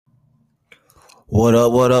What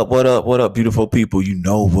up, what up, what up, what up, beautiful people? You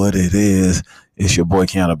know what it is. It's your boy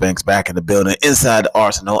Keanu Banks back in the building, inside the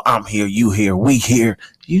Arsenal. I'm here, you here, we here.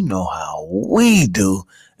 You know how we do.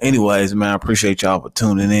 Anyways, man, I appreciate y'all for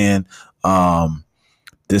tuning in. Um,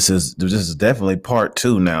 this is definitely part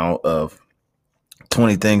two now of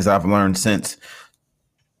 20 things I've learned since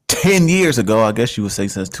 10 years ago. I guess you would say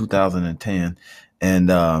since 2010.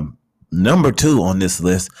 And number two on this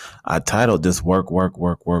list, I titled this Work, Work,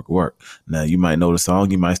 Work, Work, Work. Now, you might know the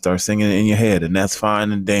song, you might start singing it in your head, and that's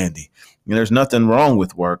fine and dandy. And there's nothing wrong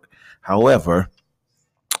with work. However,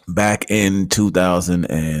 back in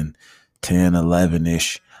 2010, 11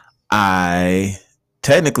 ish, I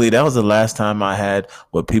technically that was the last time I had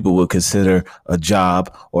what people would consider a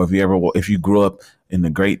job. Or if you grew up in the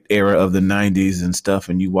great era of the 90s and stuff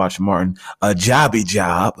and you watch Martin, a jobby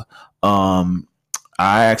job. I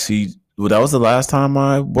actually, well, that was the last time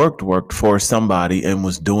I worked for somebody and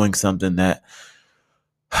was doing something that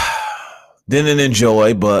didn't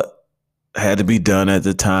enjoy, but had to be done at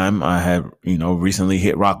the time. I had, recently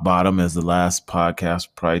hit rock bottom, as the last podcast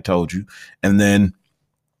probably told you. And then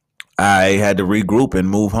I had to regroup and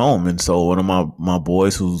move home. And so one of my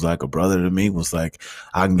boys, who's like a brother to me, was like,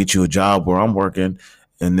 I can get you a job where I'm working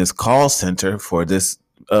in this call center for this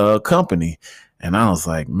company. And I was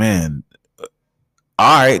like, man,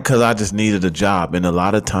 all right, because I just needed a job. And a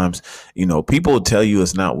lot of times, people will tell you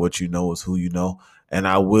it's not what you know, it's who you know. And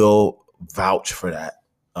I will vouch for that.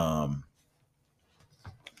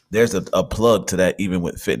 There's a plug to that even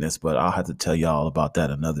with fitness, but I'll have to tell y'all about that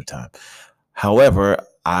another time. However,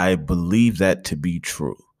 I believe that to be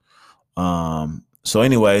true. So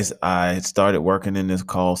anyways, I started working in this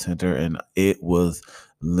call center, and it was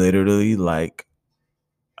literally like,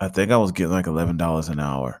 I think I was getting like $11 an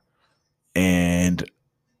hour. And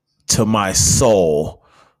to my soul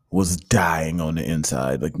was dying on the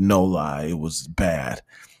inside. Like, no lie, it was bad.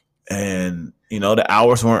 And, the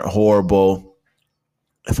hours weren't horrible.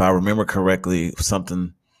 If I remember correctly,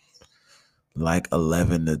 something like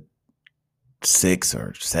 11 to 6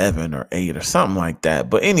 or 7 or 8 or something like that.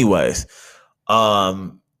 But anyways,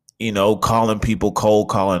 calling people, cold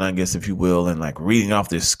calling, I guess, if you will, and like reading off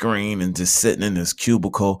this screen and just sitting in this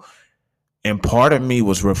cubicle. And part of me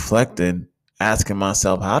was reflecting, asking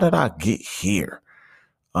myself, how did I get here?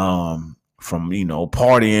 From,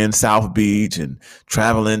 partying South Beach and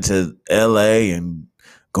traveling to LA and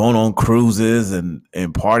going on cruises and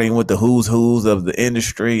partying with the who's of the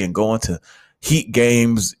industry and going to Heat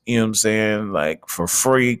games, like for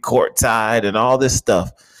free, courtside and all this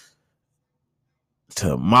stuff,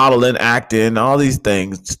 to modeling, acting, all these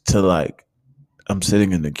things, to like, I'm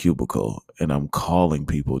sitting in the cubicle and I'm calling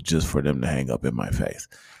people just for them to hang up in my face.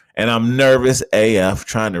 And I'm nervous AF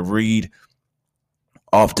trying to read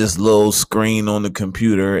off this little screen on the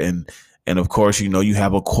computer. And of course, you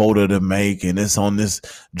have a quota to make and it's on this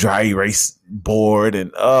dry erase board.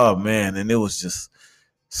 And oh man, and it was just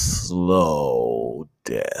slow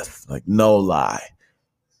death, like no lie.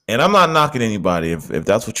 And I'm not knocking anybody. If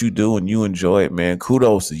that's what you do and you enjoy it, man,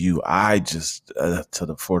 kudos to you. I just,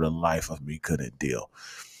 for the life of me, couldn't deal.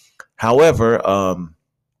 However,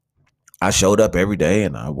 I showed up every day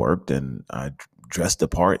and I worked and I dressed the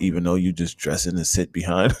part, even though you just dressing and sit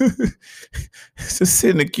behind, just sit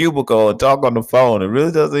in the cubicle and talk on the phone. It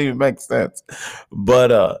really doesn't even make sense.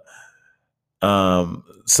 But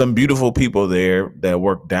some beautiful people there that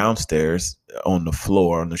work downstairs on the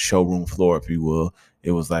floor, on the showroom floor, if you will.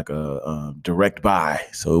 It was like a direct buy.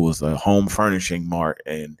 So it was a home furnishing mart,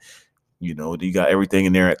 and, you got everything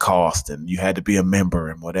in there at cost, and you had to be a member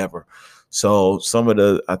and whatever. So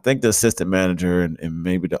I think the assistant manager and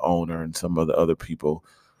maybe the owner and some of the other people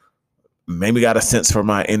maybe got a sense for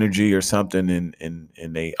my energy or something.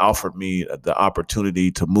 And they offered me the opportunity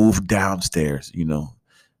to move downstairs,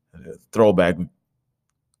 throwback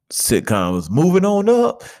sitcom was moving on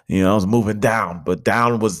up. I was moving down, but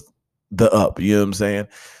down was the up, you know what I'm saying?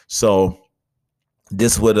 So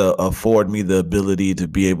this would afford me the ability to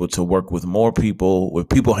be able to work with more people, with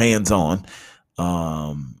people hands-on,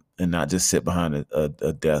 and not just sit behind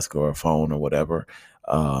a desk or a phone or whatever,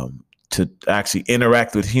 to actually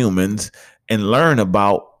interact with humans and learn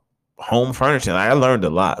about home furnishing. I learned a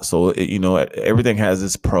lot. So, everything has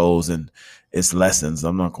its pros and its lessons.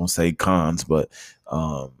 I'm not going to say cons, but,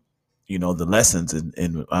 the lessons.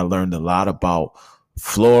 And I learned a lot about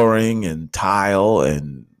flooring and tile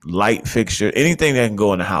and light fixture, anything that can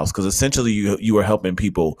go in the house. Because essentially you are helping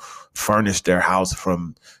people furnish their house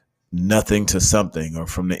from nothing to something, or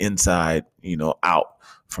from the inside, out,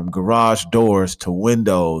 from garage doors to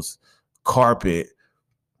windows, carpet,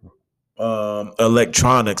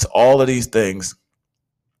 electronics, all of these things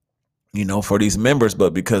for these members,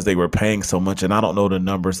 but because they were paying so much, and I don't know the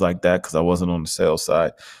numbers like that because I wasn't on the sales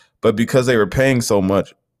side, but because they were paying so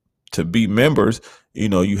much to be members,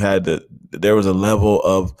 you had there was a level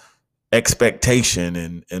of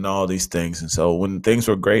expectation and all these things. And so when things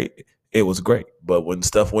were great, it was great. But when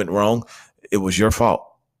stuff went wrong, it was your fault.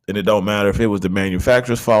 And it don't matter if it was the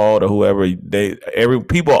manufacturer's fault or whoever.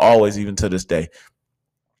 People always, even to this day,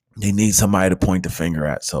 they need somebody to point the finger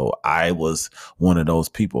at. So I was one of those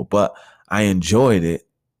people, but I enjoyed it.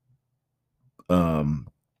 And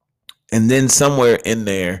then somewhere in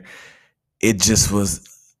there, it just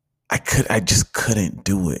was, I just couldn't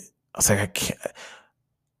do it. I was like, I can't.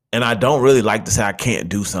 And I don't really like to say I can't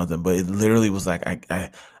do something, but it literally was like,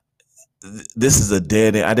 this is a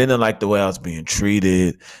dead end. I didn't like the way I was being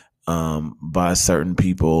treated by certain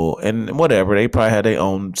people, and whatever. They probably had their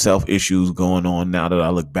own self issues going on now that I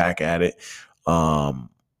look back at it. A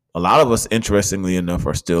lot of us, interestingly enough,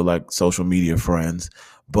 are still like social media friends.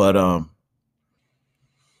 But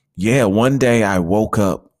yeah, one day I woke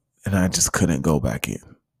up and I just couldn't go back in.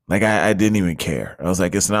 Like I didn't even care. I was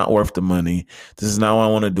like, it's not worth the money. This is not what I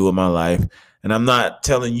want to do in my life. And I'm not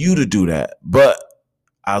telling you to do that, but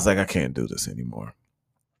I was like, I can't do this anymore.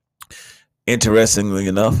 Interestingly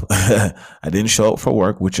enough, I didn't show up for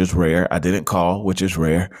work, which is rare. I didn't call, which is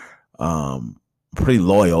rare. Pretty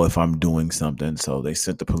loyal if I'm doing something. So they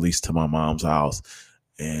sent the police to my mom's house,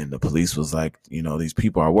 and the police was like, these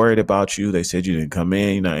people are worried about you. They said you didn't come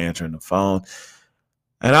in. You're not answering the phone.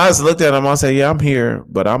 And I just looked at him. I said, yeah, I'm here,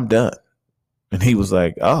 but I'm done. And he was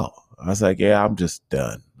like, oh. I was like, yeah, I'm just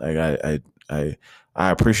done. Like I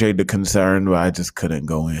appreciate the concern, but I just couldn't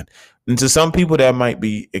go in. And to some people, that might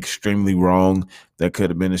be extremely wrong. That could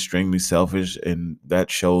have been extremely selfish, and that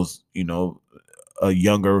shows, a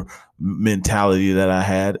younger mentality that I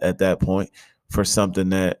had at that point for something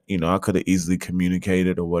that I could have easily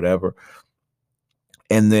communicated or whatever.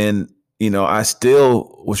 And then I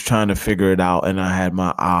still was trying to figure it out, and I had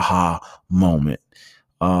my aha moment.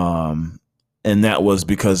 And that was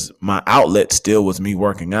because my outlet still was me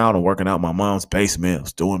working out and working out in my mom's basement. I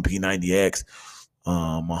was doing P90X.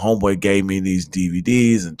 My homeboy gave me these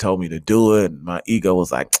DVDs and told me to do it. And my ego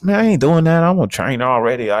was like, man, I ain't doing that. I'm a trainer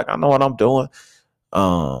already. Like, I know what I'm doing.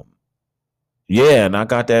 Yeah, and I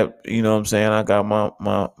got that, what I'm saying? I got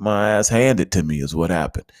my ass handed to me is what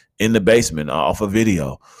happened in the basement off a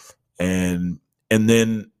video. And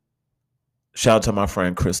then shout out to my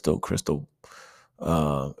friend Crystal.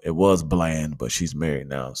 It was Bland, but she's married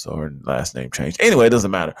now, so her last name changed. Anyway, it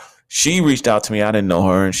doesn't matter. She reached out to me. I didn't know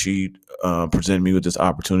her, and she presented me with this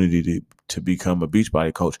opportunity to become a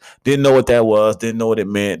Beachbody coach. Didn't know what that was. Didn't know what it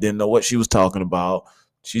meant. Didn't know what she was talking about.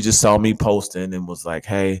 She just saw me posting and was like,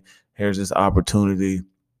 hey, here's this opportunity.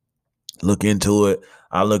 Look into it.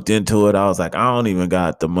 I looked into it. I was like, I don't even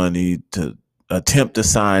got the money to attempt to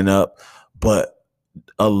sign up, but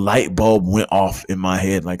a light bulb went off in my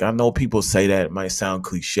head. Like, I know people say that it might sound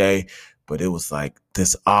cliche, but it was like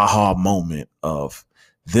this aha moment of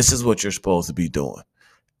this is what you're supposed to be doing.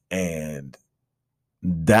 And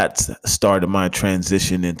that started my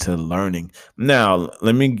transition into learning. Now,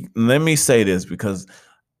 let me say this, because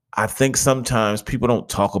I think sometimes people don't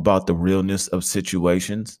talk about the realness of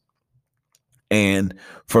situations. And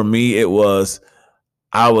for me, I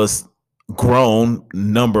was grown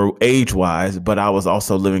age wise, but I was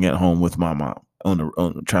also living at home with my mom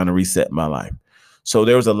on trying to reset my life. So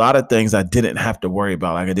there was a lot of things I didn't have to worry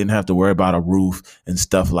about. Like I didn't have to worry about a roof and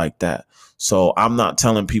stuff like that. So I'm not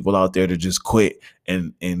telling people out there to just quit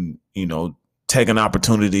and take an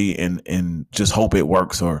opportunity and just hope it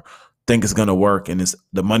works or think it's going to work and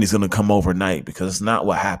the money's going to come overnight, because it's not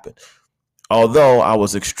what happened. Although I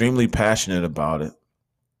was extremely passionate about it,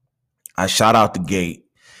 I shot out the gate.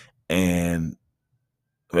 And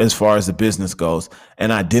as far as the business goes,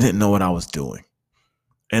 and I didn't know what I was doing.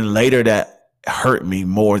 And later that hurt me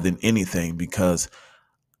more than anything, because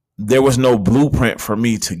there was no blueprint for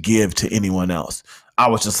me to give to anyone else. I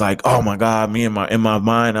was just like, oh my God, in my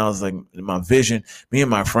mind, I was like, in my vision, me and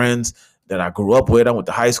my friends that I grew up with, I went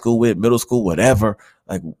to high school with, middle school, whatever,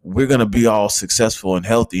 like we're going to be all successful and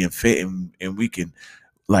healthy and fit, and we can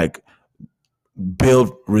like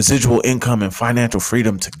build residual income and financial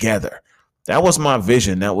freedom together. That was my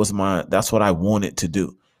vision. That's what I wanted to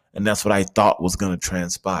do. And that's what I thought was going to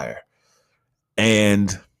transpire.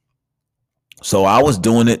 And so I was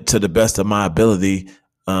doing it to the best of my ability.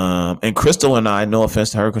 And Crystal and I, no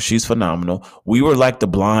offense to her, because she's phenomenal, we were like the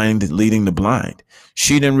blind leading the blind.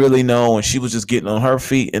 She didn't really know, and she was just getting on her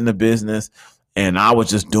feet in the business. And I was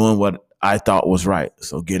just doing what I thought was right.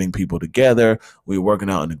 So getting people together, we were working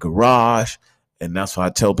out in the garage. And that's why I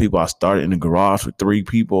tell people I started in the garage with 3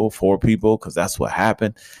 people, 4 people, because that's what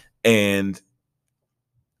happened. And,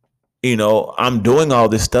 I'm doing all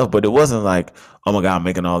this stuff, but it wasn't like, oh my God, I'm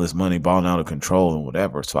making all this money, balling out of control and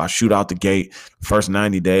whatever. So I shoot out the gate. First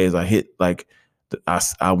 90 days, I hit like,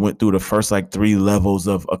 I went through the first like 3 levels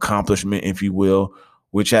of accomplishment, if you will,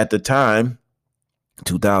 which at the time,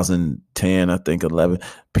 2010, I think 11,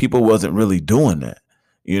 people wasn't really doing that.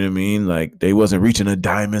 You know what I mean? Like they wasn't reaching a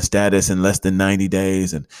diamond status in less than 90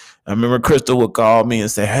 days. And I remember Crystal would call me and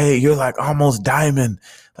say, hey, you're like almost diamond,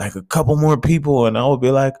 like a couple more people. And I would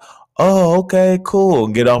be like, oh, okay, cool.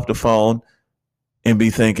 And get off the phone and be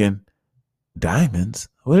thinking, diamonds?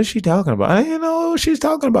 What is she talking about? I didn't know what she's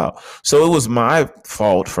talking about. So it was my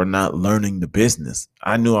fault for not learning the business.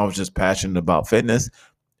 I knew I was just passionate about fitness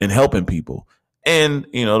and helping people. And,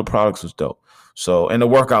 the products was dope. So, and the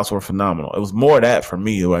workouts were phenomenal. It was more of that for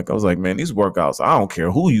me. Like, I was like, man, these workouts, I don't care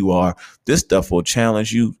who you are. This stuff will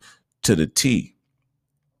challenge you to the T.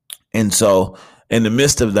 And so in the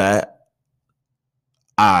midst of that,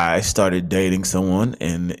 I started dating someone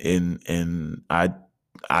and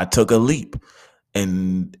I took a leap,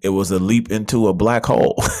 and it was a leap into a black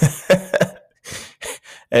hole.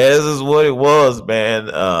 And this is what it was, man.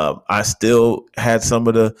 I still had some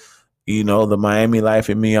of the, the Miami life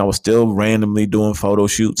in me. I was still randomly doing photo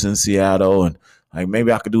shoots in Seattle, and like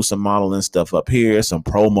maybe I could do some modeling stuff up here, some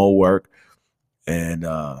promo work. And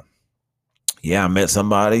I met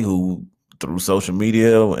somebody who through social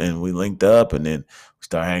media, and we linked up, and then we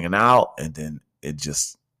started hanging out, and then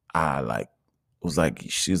she's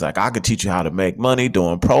like, I could teach you how to make money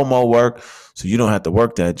doing promo work so you don't have to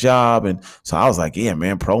work that job. And so I was like, yeah,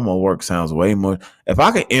 man, promo work sounds way more. If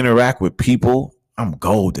I can interact with people, I'm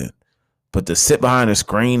golden. But to sit behind a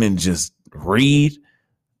screen and just read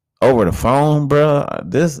over the phone, bro,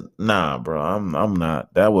 bro, I'm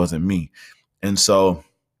not, that wasn't me. And so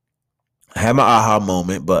I had my aha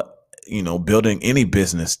moment, but building any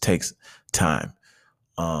business takes time.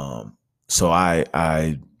 So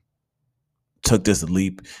I took this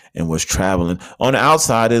leap and was traveling. On the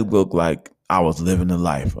outside, it looked like I was living the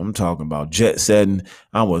life. I'm talking about jet setting.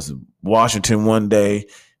 I was in Washington one day,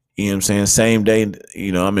 you know what I'm saying? Same day,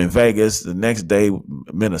 I'm in Vegas. The next day,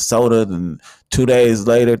 Minnesota. Then 2 days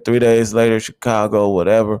later, 3 days later, Chicago,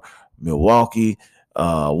 whatever, Milwaukee.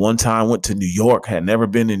 One time went to New York. Had never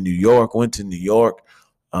been in New York. Went to New York.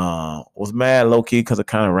 Was mad low key because it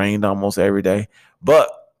kind of rained almost every day.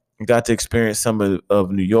 But got to experience some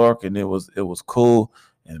of New York, and it was cool.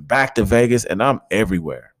 And back to Vegas, and I'm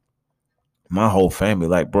everywhere. My whole family,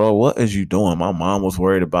 like, bro, what is you doing? My mom was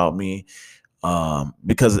worried about me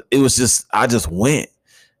because it was I just went.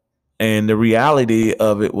 And the reality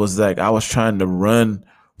of it was like I was trying to run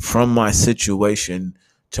from my situation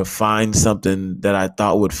to find something that I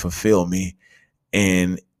thought would fulfill me.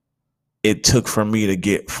 And it took for me to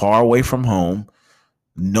get far away from home,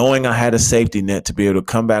 knowing I had a safety net to be able to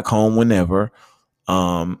come back home whenever.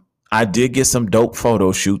 I did get some dope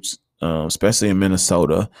photo shoots, especially in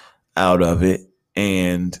Minnesota, out of it.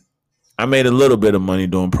 And I made a little bit of money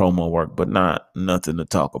doing promo work, but nothing to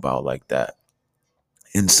talk about like that.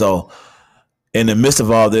 And so in the midst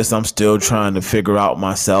of all this, I'm still trying to figure out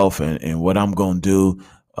myself and what I'm going to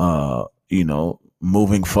do,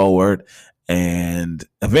 moving forward. And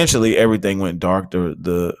eventually everything went dark.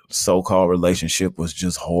 The so-called relationship was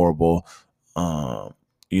just horrible.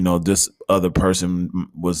 This other person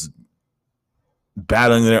was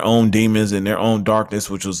battling their own demons and their own darkness,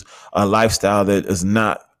 which was a lifestyle that is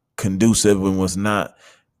not conducive and was not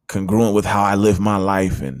congruent with how I live my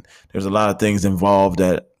life. And there's a lot of things involved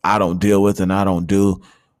that I don't deal with and I don't do.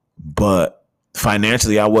 But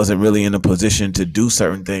financially, I wasn't really in a position to do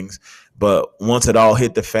certain things. But once it all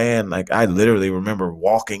hit the fan, like I literally remember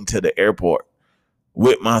walking to the airport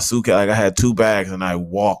with my suitcase. Like I had 2 bags and I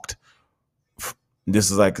walked.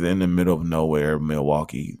 This is like in the middle of nowhere,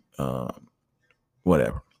 Milwaukee,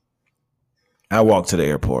 whatever. I walked to the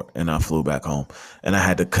airport and I flew back home, and I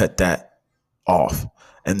had to cut that off.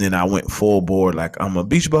 And then I went full board, like I'm a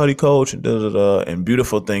Beachbody coach, and and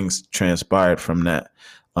beautiful things transpired from that.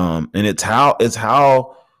 And it's how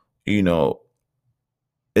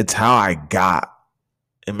I got.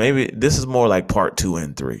 And maybe this is more like part 2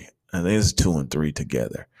 and 3. I think it's 2 and 3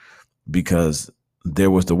 together, because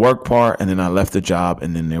there was the work part, and then I left the job,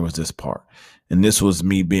 and then there was this part, and this was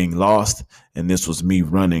me being lost, and this was me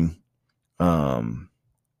running.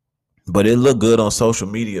 But it looked good on social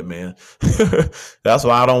media, man. That's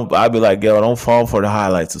why I'd be like, yo, don't fall for the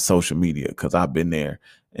highlights of social media, because I've been there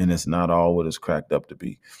and it's not all what it's cracked up to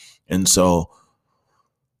be. And so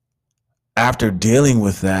after dealing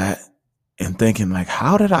with that and thinking like,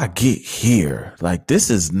 how did I get here? Like, this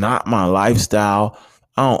is not my lifestyle.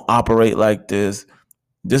 I don't operate like this.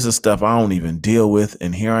 This is stuff I don't even deal with.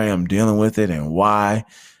 And here I am dealing with it, and why?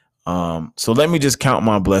 So let me just count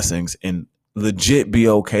my blessings and legit be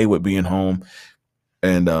okay with being home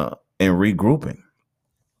and regrouping.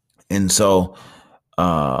 And so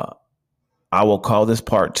I will call this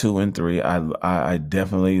part 2 and 3. I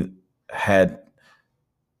definitely had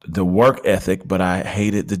the work ethic, but I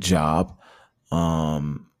hated the job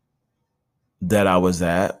that I was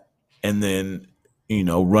at. And then,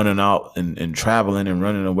 running out and traveling and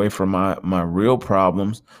running away from my real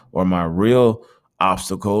problems or my real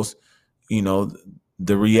obstacles.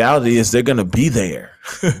 The reality is they're going to be there.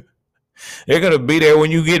 They're going to be there when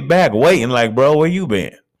you get back waiting like, bro, where you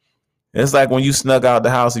been? It's like when you snuck out the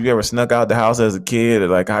house. If you ever snuck out the house as a kid at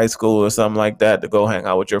like high school or something like that to go hang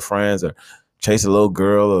out with your friends or chase a little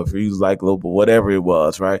girl, or if you like little, whatever it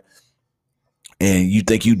was, right? And you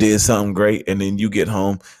think you did something great, and then you get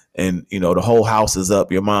home and the whole house is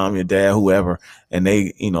up, your mom, your dad, whoever, and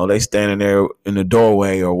they standing there in the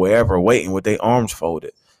doorway or wherever waiting with their arms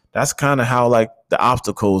folded. That's kind of how like the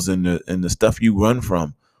obstacles and the stuff you run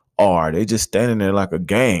from are. They just standing there like a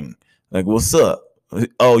gang. Like, what's up?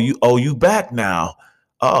 You back now?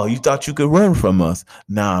 Oh, you thought you could run from us?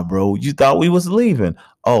 Nah, bro. You thought we was leaving?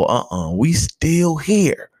 Oh, we still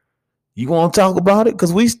here. You want to talk about it?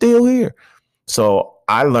 Because we still here. So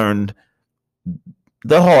I learned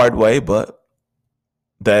the hard way, but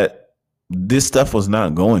that this stuff was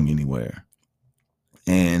not going anywhere.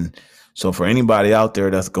 And so for anybody out there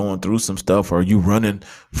that's going through some stuff, or you running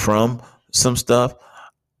from some stuff,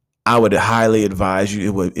 I would highly advise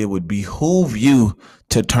you, it would behoove you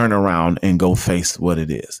to turn around and go face what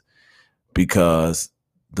it is. Because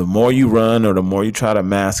the more you run, or the more you try to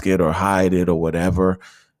mask it or hide it or whatever,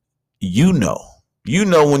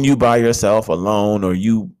 when you by yourself alone, or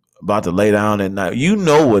you about to lay down at night,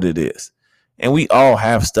 what it is. And we all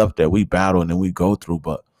have stuff that we battle and we go through,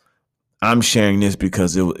 but I'm sharing this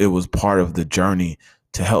because it was part of the journey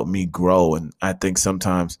to help me grow. And I think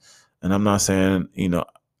sometimes, and I'm not saying,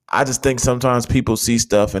 I just think sometimes people see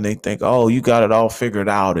stuff and they think, oh, you got it all figured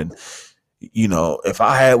out. And, if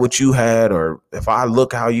I had what you had, or if I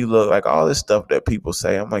look how you look, like all this stuff that people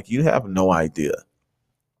say, I'm like, you have no idea.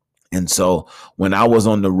 And so when I was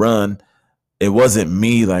on the run, it wasn't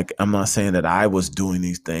me. Like, I'm not saying that I was doing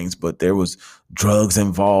these things, but there was drugs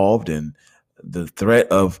involved, and the threat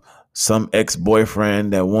of some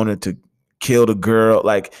ex-boyfriend that wanted to kill the girl.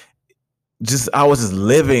 Like, I was just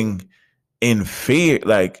living in fear.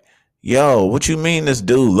 Like, yo, what you mean this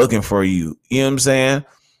dude looking for you? You know what I'm saying?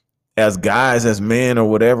 As guys, as men, or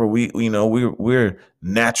whatever, we're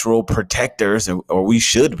natural protectors, or we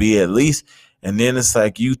should be at least. And then it's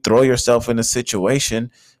like you throw yourself in a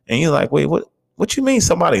situation and you're like, wait, what you mean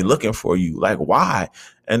somebody looking for you? Like, why?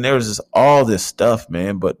 And there's just all this stuff,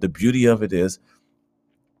 man. But the beauty of it is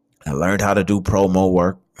I learned how to do promo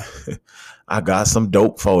work. I got some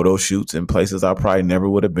dope photo shoots in places I probably never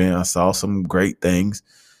would have been. I saw some great things.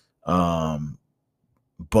 But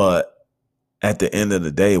at the end of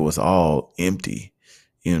the day, it was all empty.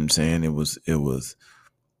 You know what I'm saying? It was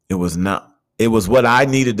not, it was what I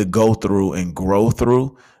needed to go through and grow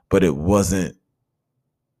through, but it wasn't.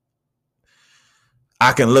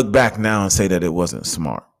 I can look back now and say that it wasn't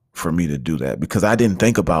smart for me to do that, because I didn't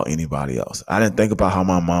think about anybody else. I didn't think about how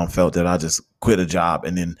my mom felt that I just quit a job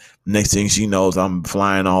and then next thing she knows, I'm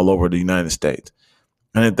flying all over the United States.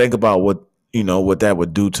 I didn't think about what that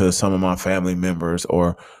would do to some of my family members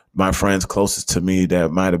or my friends closest to me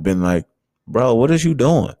that might have been like, bro, what is you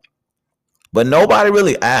doing? But nobody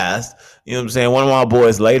really asked. You know what I'm saying? One of my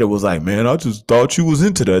boys later was like, man, I just thought you was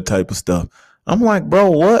into that type of stuff. I'm like, bro,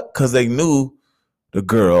 what? Because they knew the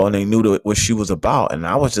girl and they knew what she was about. And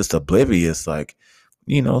I was just oblivious. Like,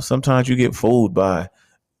 sometimes you get fooled by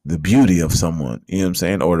the beauty of someone, you know what I'm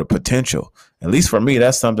saying? Or the potential. At least for me,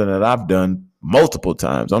 that's something that I've done multiple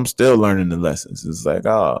times. I'm still learning the lessons. It's like,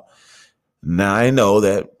 now I know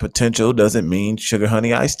that potential doesn't mean sugar,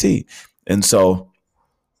 honey, iced tea. And so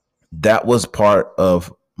that was part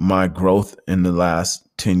of my growth in the last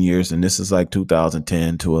 10 years. And this is like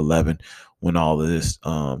 2010 to 11 when all of this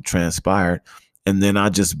transpired. And then I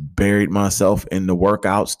just buried myself in the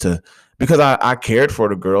workouts because I cared for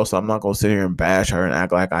the girl. So I'm not going to sit here and bash her and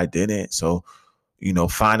act like I didn't. So,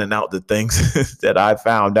 finding out the things that I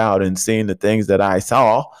found out and seeing the things that I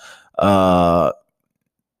saw, I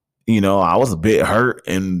was a bit hurt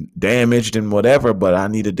and damaged and whatever, but I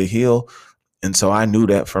needed to heal. And so I knew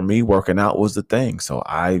that for me, working out was the thing. So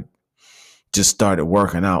I just started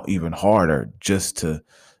working out even harder just to,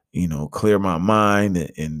 clear my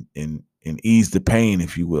mind and and ease the pain,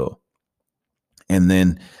 if you will. And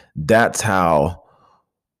then that's how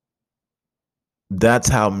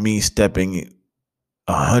me stepping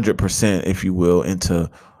 100%, if you will,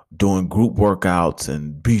 into doing group workouts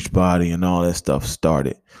and Beachbody and all that stuff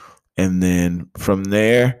started. And then from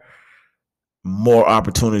there, more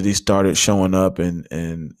opportunities started showing up, and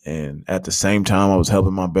at the same time I was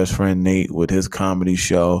helping my best friend Nate with his comedy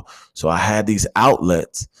show. So I had these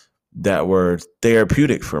outlets that were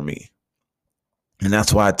therapeutic for me. And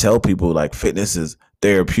that's why I tell people, like, fitness is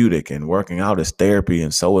therapeutic and working out is therapy,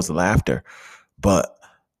 and so is laughter. But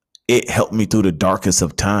it helped me through the darkest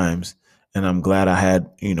of times. And I'm glad I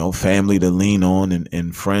had, family to lean on,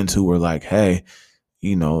 and friends who were like, hey,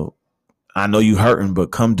 I know you hurting,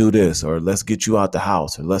 but come do this, or let's get you out the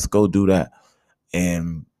house, or let's go do that.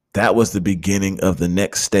 And that was the beginning of the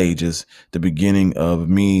next stages, the beginning of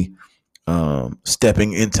me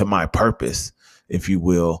stepping into my purpose, if you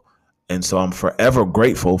will. And so I'm forever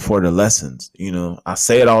grateful for the lessons. I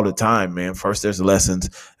say it all the time, man. First there's lessons,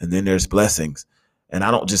 and then there's blessings. And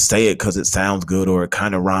I don't just say it because it sounds good or it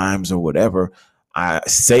kind of rhymes or whatever. I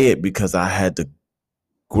say it because I had to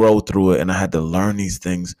grow through it, and I had to learn these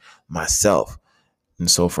things myself. And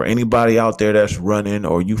so for anybody out there that's running,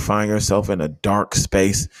 or you find yourself in a dark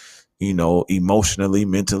space, emotionally,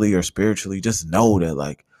 mentally, or spiritually, just know that,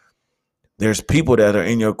 like, there's people that are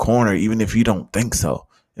in your corner, even if you don't think so.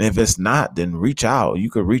 And if it's not, then reach out. You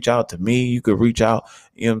could reach out to me. You could reach out,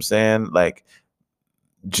 you know what I'm saying? Like,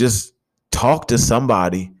 just talk to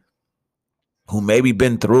somebody who maybe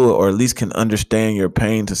been through it, or at least can understand your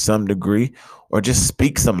pain to some degree, or just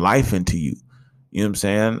speak some life into you. You know what I'm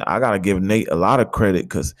saying? I got to give Nate a lot of credit,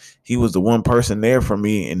 because he was the one person there for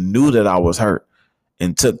me and knew that I was hurt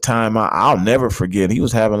and took time out. I'll never forget. He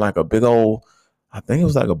was having like a big old, I think it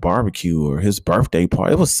was like a barbecue or his birthday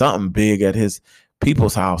party. It was something big at his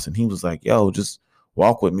people's house. And he was like, yo, just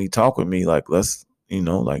walk with me, talk with me. Like, let's,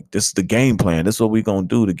 like, this is the game plan. This is what we're going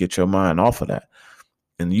to do to get your mind off of that.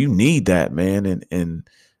 And you need that, man. And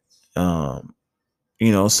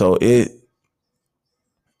so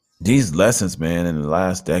these lessons, man, in the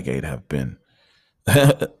last decade have been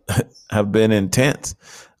intense.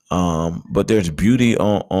 But there's beauty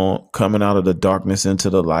on coming out of the darkness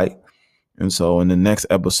into the light. And so in the next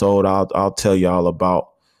episode, I'll tell y'all about,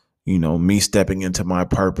 me stepping into my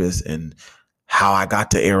purpose, and how I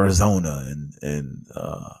got to Arizona, and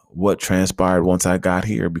what transpired once I got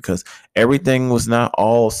here, because everything was not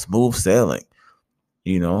all smooth sailing,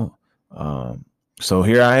 So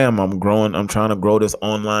here I am. I'm growing. I'm trying to grow this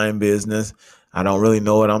online business. I don't really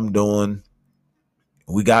know what I'm doing.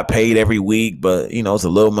 We got paid every week, but it's a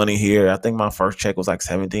little money here. I think my first check was like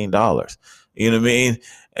 $17. You know what I mean?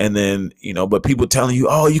 And then, but people telling you,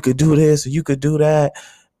 oh, you could do this or you could do that.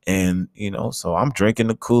 And, so I'm drinking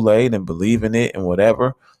the Kool-Aid and believing it and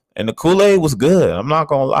whatever. And the Kool-Aid was good. I'm not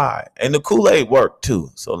going to lie. And the Kool-Aid worked too.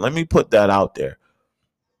 So let me put that out there,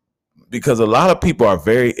 because a lot of people are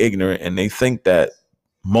very ignorant, and they think that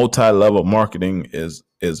multi-level marketing is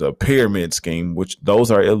a pyramid scheme, which those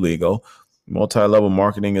are illegal. Multi-level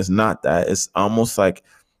marketing is not that. It's almost like,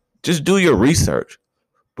 just do your research.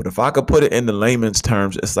 But if I could put it in the layman's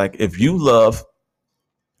terms, it's like, if you love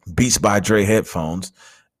Beats by Dre headphones,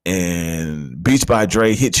 and Beats by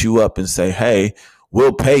Dre hits you up and say, hey,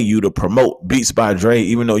 we'll pay you to promote Beats by Dre,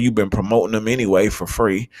 even though you've been promoting them anyway for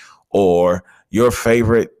free, or your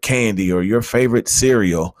favorite candy or your favorite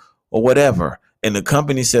cereal or whatever. And the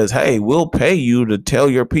company says, hey, we'll pay you to tell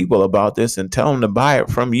your people about this and tell them to buy it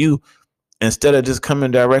from you instead of just coming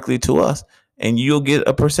directly to us, and you'll get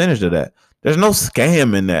a percentage of that. There's no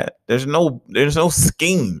scam in that. There's no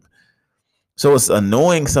scheme. So it's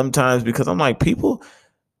annoying sometimes, because I'm like, people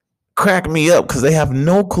crack me up because they have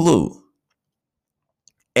no clue.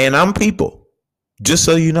 And I'm people, just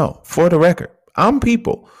so you know, for the record, I'm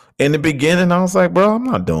people. In the beginning, I was like, bro, I'm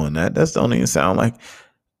not doing that. That don't even sound like,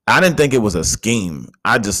 I didn't think it was a scheme.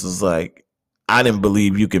 I just was like, I didn't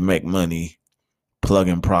believe you could make money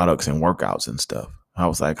plugging products and workouts and stuff. I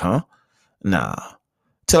was like, huh? Nah.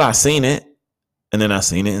 Till I seen it. And then I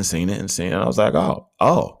seen it and seen it and seen it. And I was like, oh,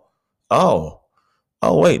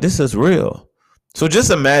 wait, this is real. So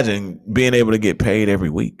just imagine being able to get paid every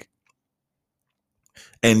week.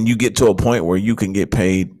 And you get to a point where you can get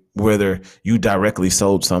paid whether you directly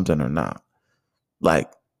sold something or not.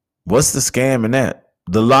 Like, what's the scam in that?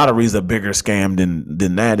 The lottery is a bigger scam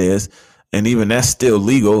than that is. And even that's still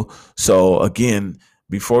legal. So again,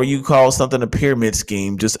 before you call something a pyramid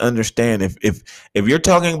scheme, just understand, if you're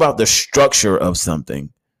talking about the structure of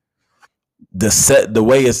something, the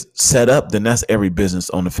way it's set up, then that's every business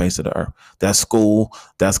on the face of the earth. That's school,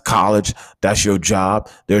 that's college, that's your job.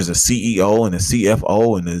 There's a CEO and a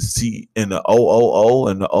CFO and the OOO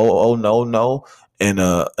and the OO no. And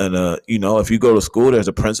if you go to school, there's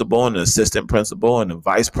a principal and an assistant principal and a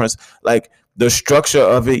vice principal. Like the structure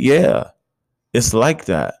of it, yeah, it's like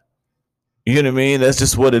that. You know what I mean? That's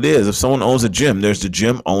just what it is. If someone owns a gym, there's the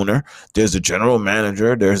gym owner, there's the general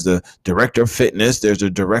manager, there's the director of fitness, there's the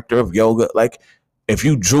director of yoga. Like, if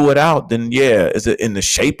you drew it out, then yeah, is it in the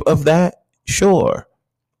shape of that? Sure.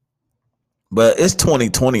 But it's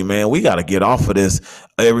 2020, man. We got to get off of this.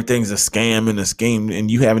 Everything's a scam and a scheme, and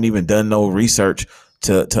you haven't even done no research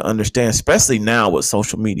to understand, especially now with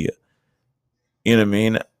social media. You know what I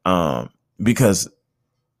mean? Because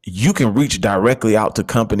you can reach directly out to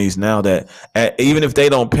companies now that even if they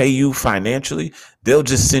don't pay you financially, they'll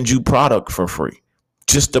just send you product for free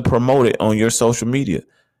just to promote it on your social media.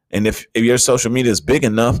 And if your social media is big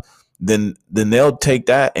enough, then they'll take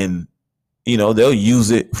that and they'll use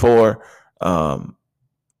it for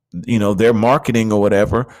their marketing or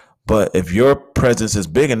whatever. But if your presence is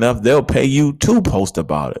big enough, they'll pay you to post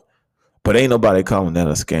about it. But ain't nobody calling that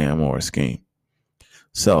a scam or a scheme.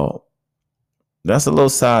 So that's a little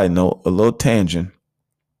side note, a little tangent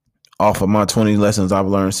off of my 20 lessons I've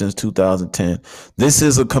learned since 2010. This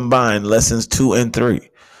is a combined lessons 2 and 3.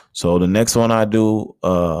 So the next one I do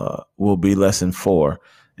will be lesson 4.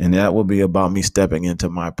 And that will be about me stepping into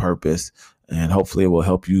my purpose. And hopefully it will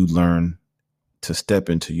help you learn to step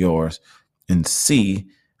into yours and see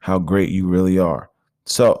how great you really are.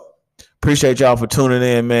 So appreciate y'all for tuning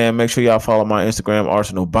in, man. Make sure y'all follow my Instagram,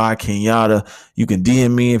 Arsenal by Kenyatta. You can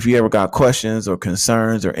DM me if you ever got questions or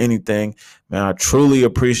concerns or anything. Man, I truly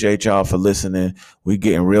appreciate y'all for listening. We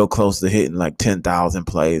getting real close to hitting like 10,000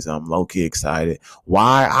 plays. I'm low-key excited.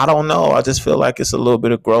 Why? I don't know. I just feel like it's a little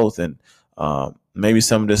bit of growth, and maybe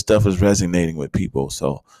some of this stuff is resonating with people.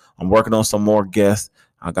 So I'm working on some more guests.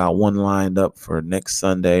 I got one lined up for next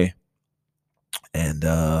Sunday. And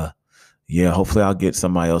yeah, hopefully I'll get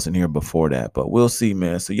somebody else in here before that, but we'll see,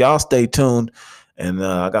 man. So y'all stay tuned, and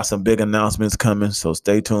I got some big announcements coming, so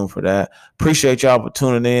stay tuned for that. Appreciate y'all for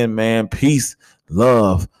tuning in, man. Peace,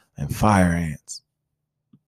 love, and fire ants.